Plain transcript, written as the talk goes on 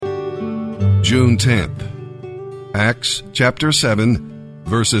June 10th. Acts chapter 7,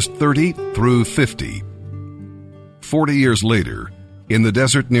 verses 30 through 50. 40 years later, in the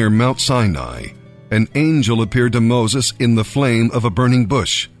desert near Mount Sinai, an angel appeared to Moses in the flame of a burning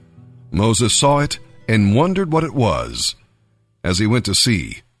bush. Moses saw it and wondered what it was. As he went to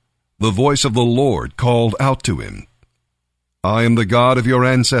see, the voice of the Lord called out to him, "I am the God of your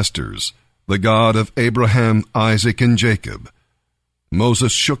ancestors, the God of Abraham, Isaac, and Jacob."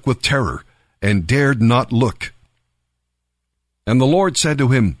 Moses shook with terror and dared not look. And the Lord said to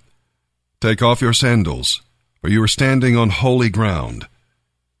him, "Take off your sandals, for you are standing on holy ground.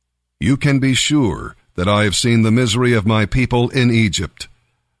 You can be sure that I have seen the misery of my people in Egypt.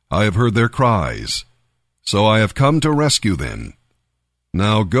 I have heard their cries, so I have come to rescue them.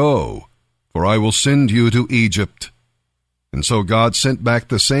 Now go, for I will send you to Egypt." And so God sent back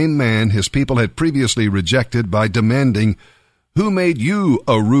the same man his people had previously rejected by demanding, "Who made you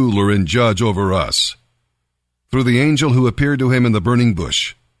a ruler and judge over us?" Through the angel who appeared to him in the burning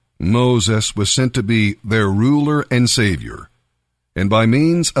bush, Moses was sent to be their ruler and savior. And by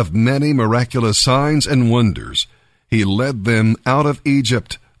means of many miraculous signs and wonders, he led them out of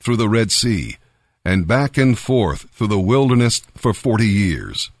Egypt through the Red Sea and back and forth through the wilderness for 40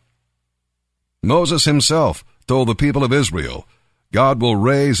 years. Moses himself told the people of Israel, "God will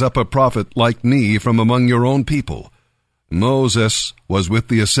raise up a prophet like me from among your own people." Moses was with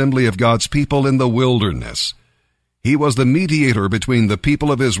the assembly of God's people in the wilderness. He was the mediator between the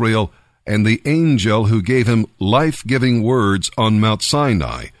people of Israel and the angel who gave him life-giving words on Mount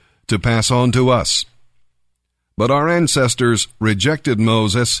Sinai to pass on to us. But our ancestors rejected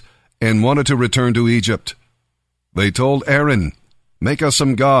Moses and wanted to return to Egypt. They told Aaron, "Make us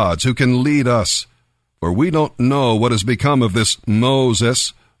some gods who can lead us, for we don't know what has become of this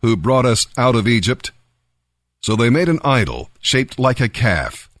Moses who brought us out of Egypt." So they made an idol shaped like a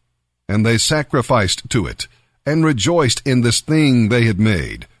calf, and they sacrificed to it and rejoiced in this thing they had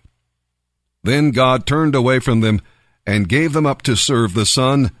made. Then God turned away from them and gave them up to serve the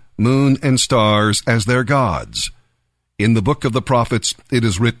sun, moon, and stars as their gods. In the book of the prophets it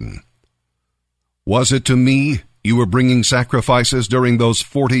is written, "Was it to me you were bringing sacrifices during those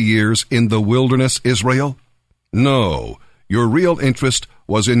 40 years in the wilderness, Israel? No, your real interest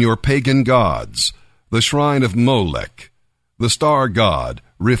was in your pagan gods, the shrine of Molech, the star god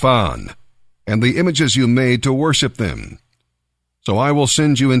Riphan, and the images you made to worship them. So I will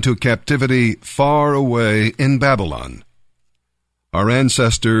send you into captivity far away in Babylon." Our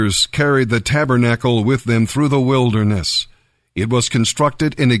ancestors carried the tabernacle with them through the wilderness. It was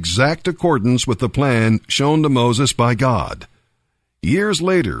constructed in exact accordance with the plan shown to Moses by God. Years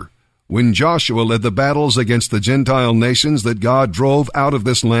later, when Joshua led the battles against the Gentile nations that God drove out of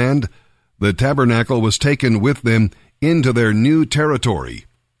this land, the tabernacle was taken with them into their new territory,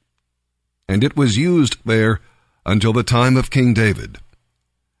 and it was used there until the time of King David.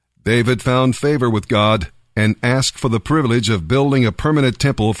 David found favor with God and asked for the privilege of building a permanent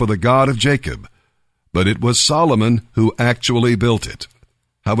temple for the God of Jacob, but it was Solomon who actually built it.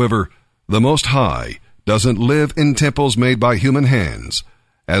 However, the Most High doesn't live in temples made by human hands.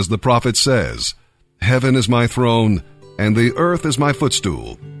 As the prophet says, "Heaven is my throne, and the earth is my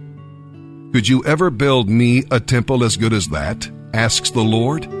footstool." Could you ever build me a temple as good as that? Asks the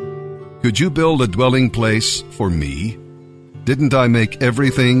Lord. Could you build a dwelling place for me? Didn't I make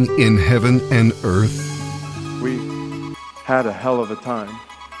everything in heaven and earth? We had a hell of a time.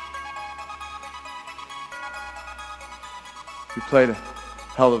 We played a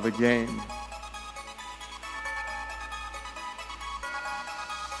hell of a game.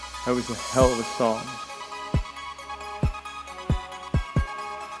 That was a hell of a song.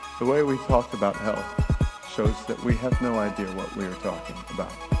 The way we talked about hell shows that we have no idea what we are talking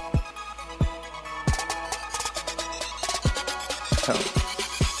about. Hell.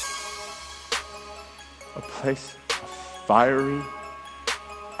 A place of fiery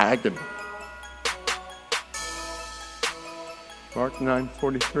agony. Mark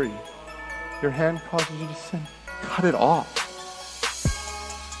 9:43. Your hand causes you to sin. Cut it off.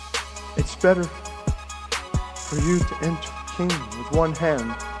 It's better for you to enter the kingdom with one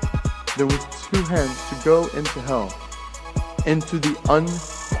hand than with two hands to go into hell, into the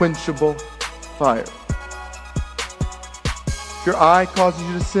unquenchable fire. If your eye causes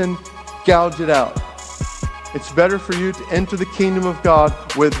you to sin, gouge it out. It's better for you to enter the kingdom of God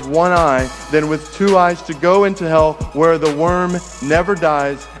with one eye than with two eyes to go into hell, where the worm never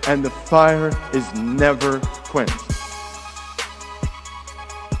dies and the fire is never quenched.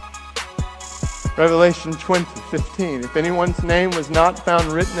 Revelation 20:15. If anyone's name was not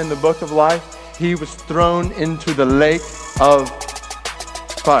found written in the book of life, he was thrown into the lake of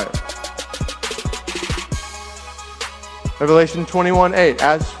fire. Revelation 21:8,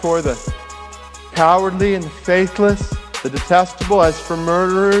 as for the cowardly and the faithless, the detestable, as for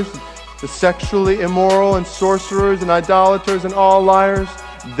murderers, the sexually immoral and sorcerers and idolaters and all liars,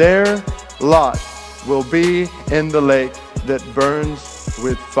 their lot will be in the lake that burns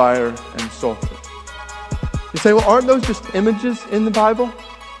with fire and sulfur. You say, well, aren't those just images in the Bible?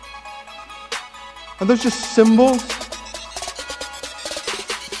 Are those just symbols?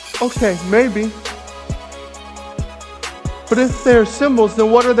 Okay, maybe. But if they're symbols,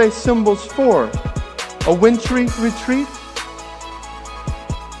 then what are they symbols for? A wintry retreat?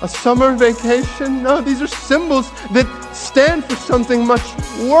 A summer vacation? No, these are symbols that stand for something much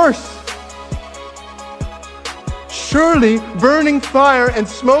worse. Surely burning fire and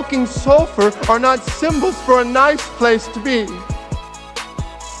smoking sulfur are not symbols for a nice place to be.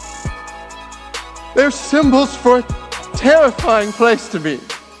 They're symbols for a terrifying place to be.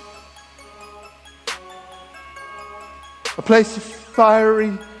 A place of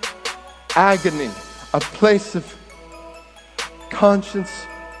fiery agony. A place of conscience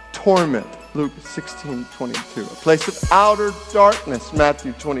torment. Luke 16:22. A place of outer darkness.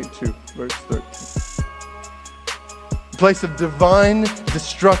 Matthew 22, verse 13. A place of divine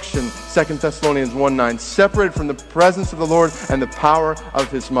destruction. 2 Thessalonians 1:9. Separated from the presence of the Lord and the power of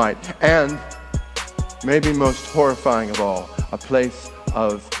His might. And, maybe most horrifying of all, a place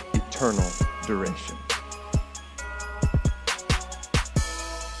of eternal duration.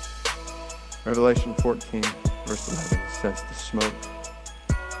 Revelation 14, verse 11 says the smoke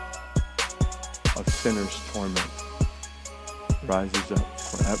of sinners' torment rises up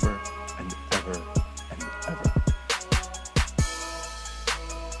forever and ever and ever.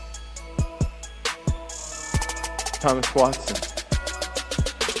 Thomas Watson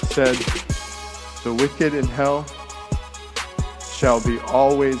said, the wicked in hell shall be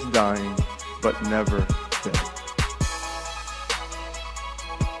always dying, but never dead.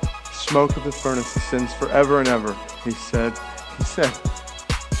 Smoke of the furnace ascends forever and ever, he said.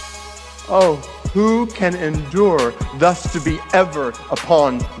 Oh, who can endure thus to be ever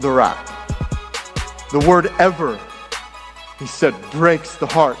upon the rack? The word ever, he said, breaks the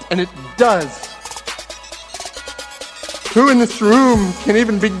heart, and it does. Who in this room can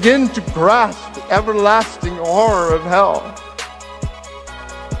even begin to grasp the everlasting horror of hell?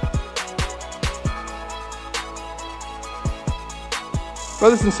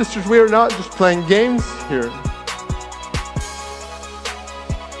 Brothers and sisters, we are not just playing games here.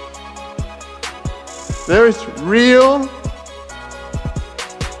 There is real,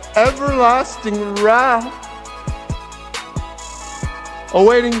 everlasting wrath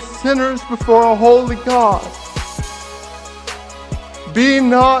awaiting sinners before a holy God. Be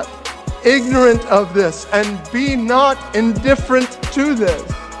not ignorant of this, and be not indifferent to this.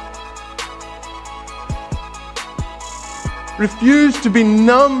 Refuse to be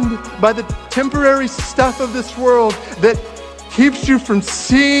numbed by the temporary stuff of this world that keeps you from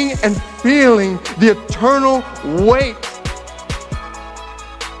seeing and feeling the eternal weight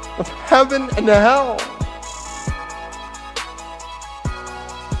of heaven and hell.